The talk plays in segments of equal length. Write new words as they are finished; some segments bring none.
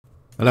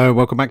Hello,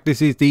 welcome back.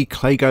 This is the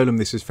Clay Golem.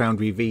 This is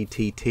Foundry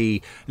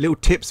VTT. A little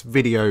tips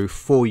video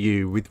for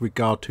you with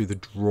regard to the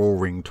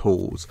drawing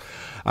tools.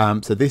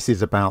 So this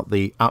is about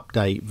the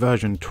update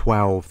version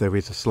 12. There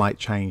is a slight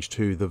change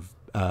to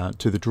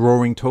the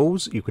drawing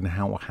tools. You can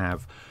now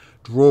have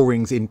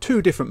drawings in two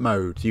different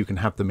modes. You can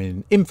have them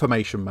in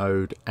information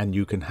mode and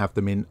you can have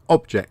them in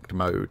object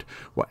mode,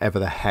 whatever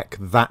the heck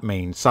that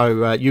means.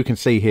 So you can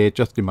see here,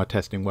 just in my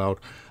testing world,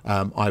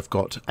 I've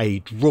got a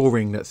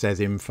drawing that says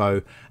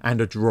info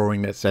and a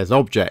drawing that says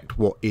object.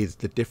 What is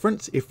the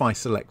difference? If I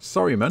select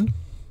Sorryman,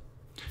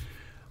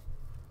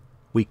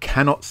 we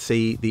cannot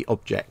see the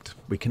object.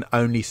 We can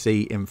only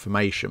see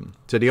information.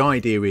 So the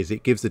idea is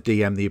it gives the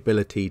DM the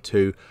ability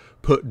to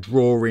put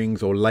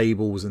drawings or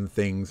labels and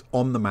things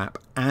on the map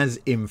as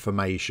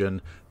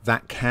information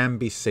that can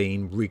be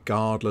seen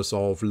regardless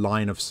of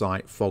line of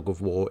sight, fog of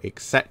war,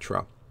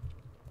 etc.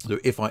 So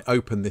if I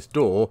open this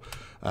door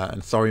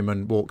and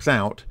Sorryman walks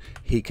out,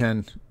 he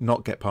can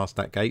not get past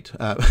that gate.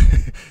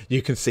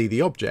 You can see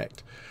the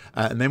object.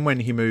 And then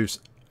when he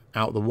moves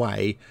out the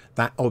way,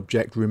 that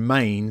object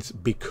remains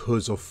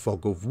because of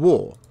fog of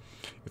war.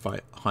 If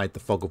I hide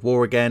the fog of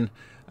war again,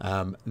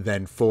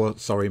 then for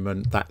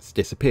Sorryman that's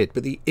disappeared,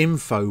 but the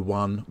info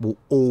one will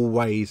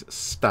always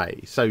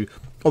stay. So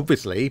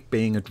obviously,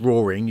 being a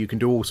drawing, you can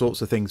do all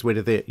sorts of things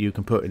with it. You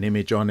can put an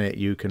image on it,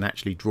 you can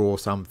actually draw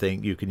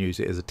something, you can use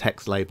it as a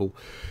text label,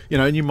 you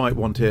know, and you might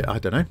want it, I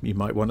don't know, you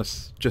might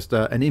want just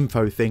an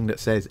info thing that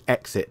says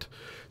exit,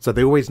 so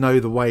they always know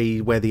the way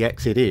where the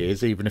exit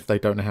is, even if they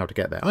don't know how to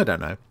get there. I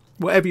don't know,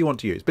 whatever you want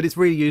to use, but it's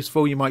really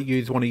useful. You might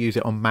want to use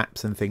it on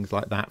maps and things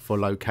like that for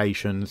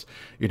locations.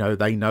 You know,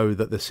 they know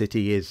that the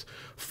city is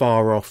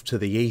far off to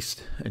the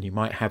east and you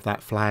might have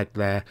that flag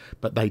there,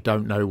 but they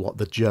don't know what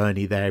the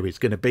journey there is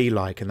going to be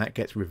like, and that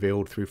gets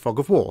revealed through fog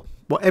of war.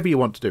 Whatever you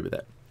want to do with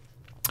it.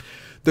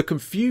 The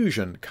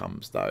confusion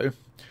comes though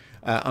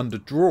under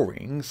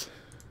drawings,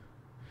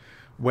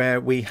 where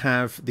we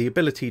have the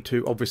ability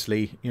to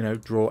obviously, you know,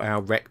 draw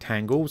our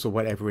rectangles or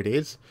whatever it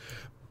is.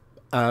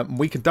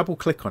 We can double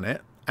click on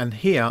it, and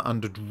here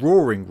under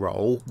drawing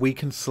role we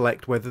can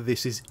select whether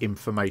this is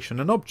information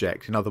and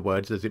object. In other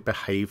words, does it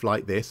behave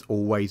like this,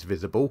 always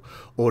visible,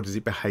 or does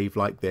it behave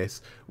like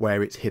this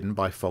where it's hidden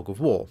by fog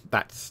of war?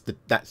 That's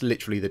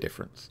literally the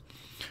difference.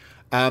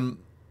 But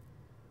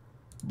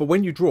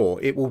when you draw,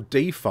 it will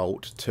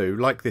default to,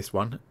 like this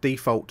one,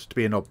 default to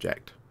be an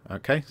object.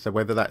 Okay, so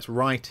whether that's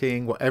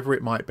writing, whatever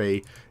it might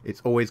be,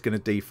 it's always going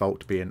to default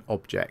to be an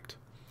object.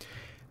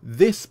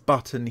 This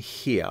button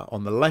here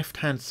on the left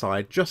hand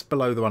side, just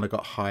below the one I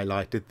got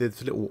highlighted,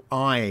 there's a little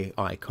eye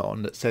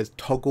icon that says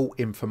toggle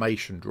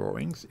information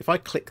drawings. If I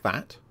click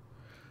that,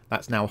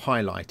 that's now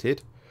highlighted.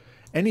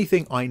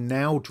 Anything I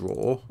now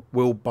draw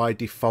will by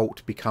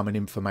default become an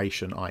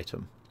information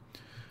item.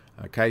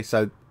 Okay,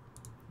 so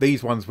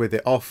these ones with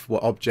it off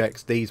were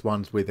objects, these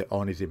ones with it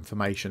on is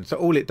information. So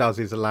all it does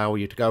is allow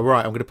you to go,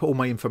 right, I'm going to put all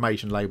my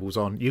information labels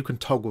on. You can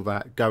toggle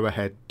that, go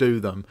ahead,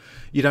 do them.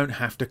 You don't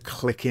have to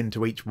click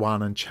into each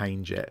one and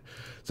change it.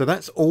 So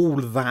that's all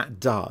that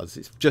does.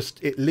 It's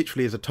just, it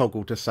literally is a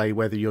toggle to say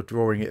whether you're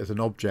drawing it as an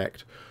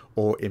object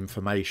or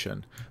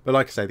information. But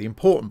like I say, the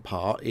important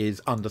part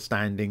is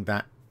understanding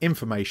that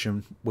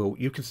information will,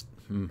 you can,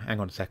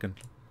 hang on a second.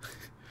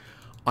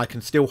 I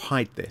can still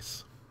hide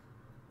this.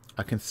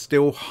 I can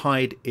still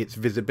hide its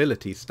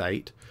visibility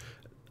state.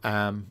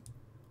 I'm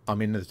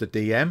in as the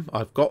DM.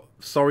 I've got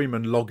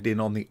Sorryman logged in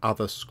on the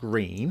other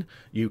screen.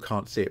 You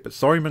can't see it, but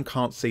Sorryman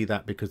can't see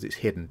that because it's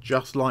hidden.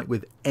 Just like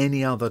with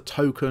any other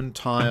token,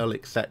 tile,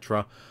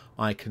 etc.,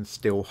 I can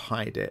still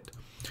hide it.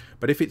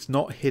 But if it's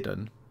not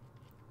hidden,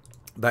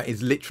 that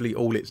is literally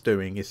all it's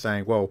doing, is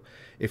saying, well,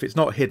 if it's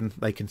not hidden,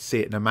 they can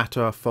see it no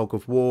matter fog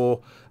of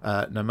war,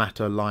 no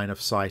matter line of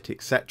sight,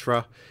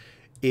 etc.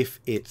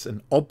 If it's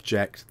an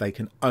object, they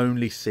can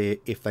only see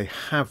it if they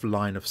have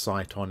line of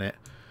sight on it,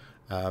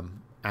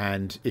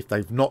 and if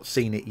they've not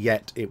seen it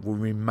yet, it will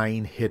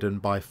remain hidden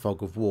by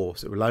fog of war.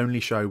 So it will only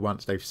show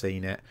once they've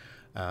seen it,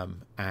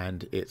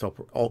 and it's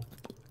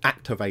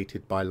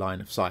activated by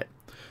line of sight.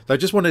 So I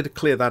just wanted to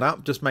clear that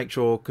up, just make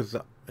sure, because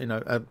you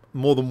know,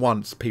 more than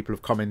once people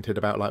have commented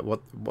about like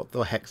what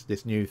the heck's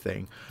this new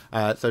thing.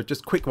 So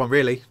just quick one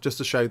really, just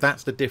to show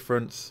that's the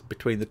difference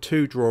between the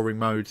two drawing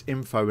modes,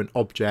 info and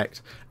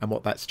object, and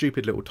what that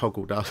stupid little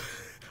toggle does.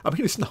 I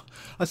mean, it's not,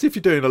 as if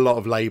you're doing a lot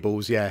of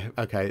labels, yeah,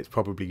 okay, it's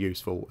probably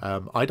useful.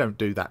 I don't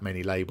do that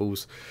many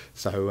labels,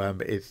 so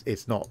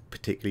it's not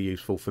particularly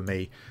useful for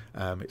me.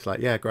 It's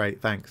like, yeah,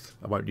 great, thanks,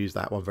 I won't use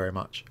that one very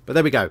much. But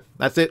there we go,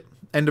 that's it,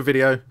 end of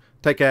video.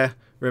 Take care.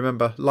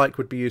 Remember, like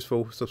would be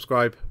useful,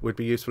 subscribe would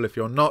be useful if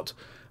you're not,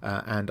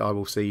 and I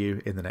will see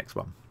you in the next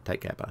one.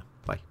 Take care,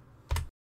 bye.